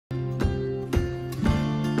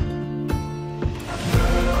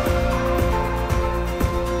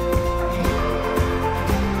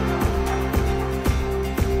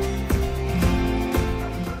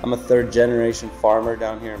third generation farmer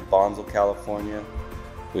down here in Bonneville, California.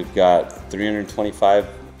 We've got 325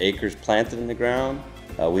 acres planted in the ground.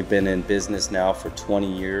 We've been in business now for 20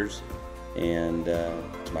 years, and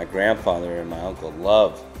my grandfather and my uncle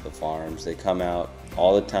love the farms. They come out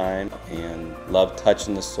all the time and love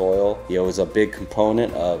touching the soil. It was a big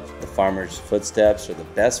component of the farmer's footsteps or the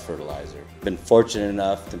best fertilizer. Been fortunate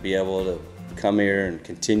enough to be able to come here and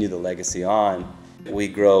continue the legacy on. We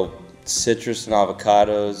grow citrus and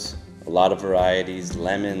avocados, a lot of varieties,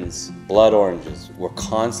 lemons, blood oranges. We're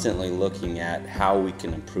constantly looking at how we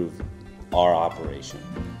can improve our operation.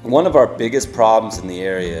 One of our biggest problems in the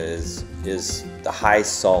area is the high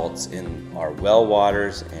salts in our well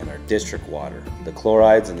waters and our district water. The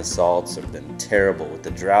chlorides and the salts have been terrible. With the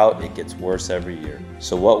drought, it gets worse every year.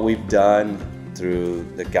 So what we've done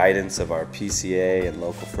through the guidance of our PCA and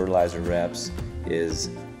local fertilizer reps is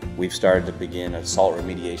we've started to begin a salt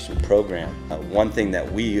remediation program. One thing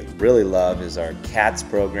that we really love is our CaTs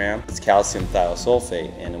program. It's calcium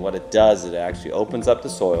thiosulfate, and what it does is it actually opens up the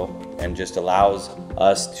soil and just allows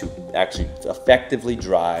us to actually effectively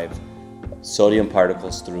drive sodium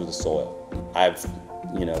particles through the soil. I've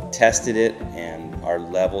tested it, and our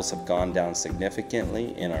levels have gone down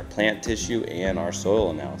significantly in our plant tissue and our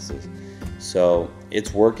soil analysis. So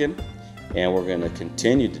it's working, and we're going to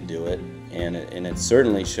continue to do it. And it's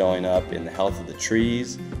certainly showing up in the health of the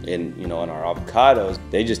trees, in our avocados.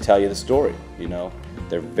 They just tell you the story.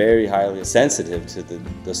 They're very highly sensitive to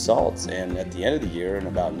the salts, and at the end of the year, in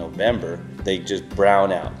about November, they just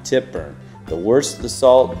brown out, tip burn. The worse the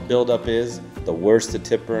salt buildup is, the worse the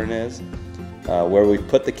tip burn is. Where we've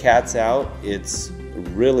put the CaTs out, it's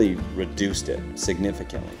really reduced it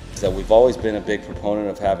significantly. So we've always been a big proponent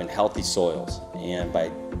of having healthy soils, and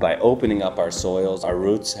by opening up our soils, our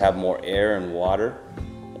roots have more air and water,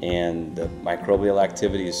 and the microbial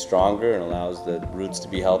activity is stronger and allows the roots to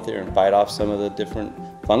be healthier and fight off some of the different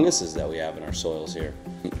funguses that we have in our soils here.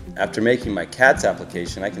 After making my CaTs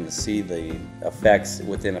application, I can see the effects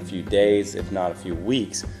within a few days, if not a few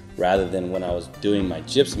weeks, rather than when I was doing my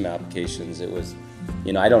gypsum applications. It was,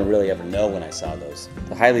 I don't really ever know when I saw those.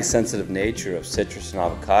 The highly sensitive nature of citrus and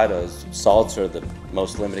avocados, salts are the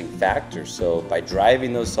most limiting factor. So by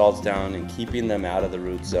driving those salts down and keeping them out of the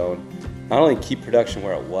root zone, not only keep production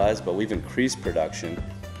where it was, but we've increased production,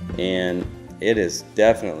 and it has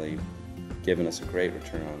definitely given us a great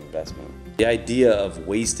return on investment. The idea of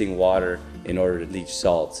wasting water in order to leach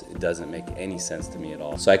salts, it doesn't make any sense to me at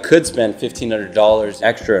all. So I could spend $1,500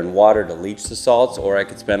 extra in water to leach the salts, or I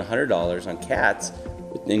could spend $100 on CaTs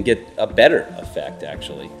and get a better effect,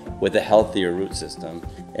 actually, with a healthier root system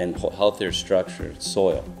and healthier structured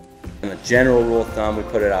soil. And the general rule of thumb, we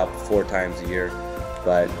put it out 4 times a year,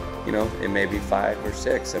 but it may be 5 or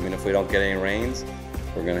 6. I mean, if we don't get any rains,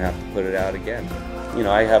 we're gonna have to put it out again.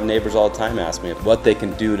 I have neighbors all the time ask me what they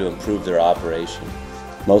can do to improve their operation.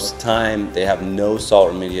 Most of the time, they have no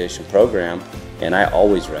salt remediation program, and I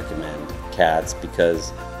always recommend CaTs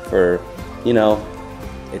because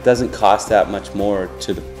it doesn't cost that much more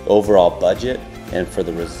to the overall budget, and for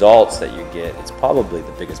the results that you get, it's probably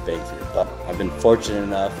the biggest bang for your buck. I've been fortunate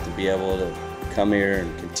enough to be able to come here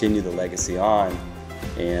and continue the legacy on,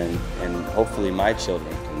 and hopefully my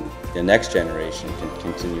children, the next generation, can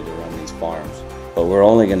continue to run these farms. But we're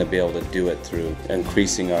only going to be able to do it through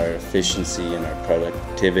increasing our efficiency and our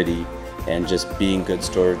productivity and just being good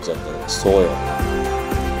stewards of the soil.